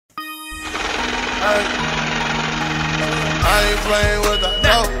I ain't playing with that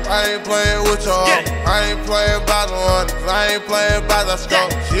dope, I ain't playing with your hoe. I ain't playing about the hundreds, I ain't playing about that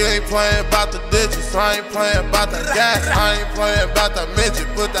scope. She ain't playing about the digits, so I ain't playing about that gas. I ain't playing about that midget,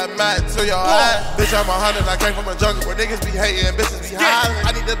 put that mat to your ass. Bitch, I'm 100, I came from a jungle where niggas be hating, bitches be hollering.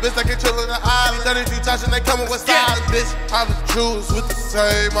 I need the bitch that can chill in the island. 32 touch and they coming with style, bitch. I'm the Jews with the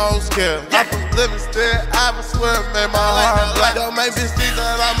same old skill. I'm from Livingston, I swear, man, my heart black. Don't make bitch think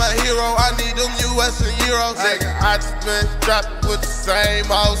that I'm a hero, I need them US and Euros. Nigga, I just been dropping with the same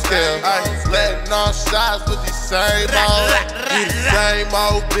old skill. I letting off shots with these same old. You the same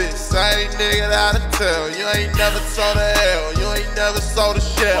old bitch, same nigga that I tell. You ain't never sold a L, you ain't never sold a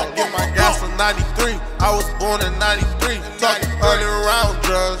shell. Get my gas from 93, I was born in 93. Talking 100 round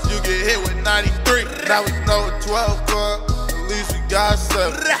drugs, you get hit with 93. Now we know a 12 club, at least we got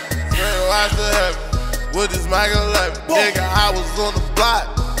 7. Straight life to heaven, with this Mac 11. Nigga, I was on the block,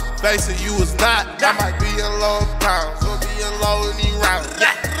 facing you was not. I might be in low pounds, so be in low in these rounds.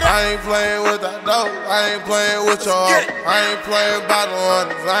 I ain't playing with that dope, I ain't playing with your hoe. I ain't playing about the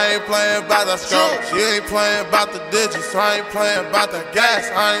hundreds, I ain't playing about that scope. She ain't playing about the digits, so I ain't playing about that gas.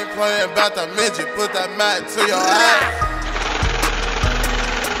 I ain't playing about that midget, put that mat to your ass.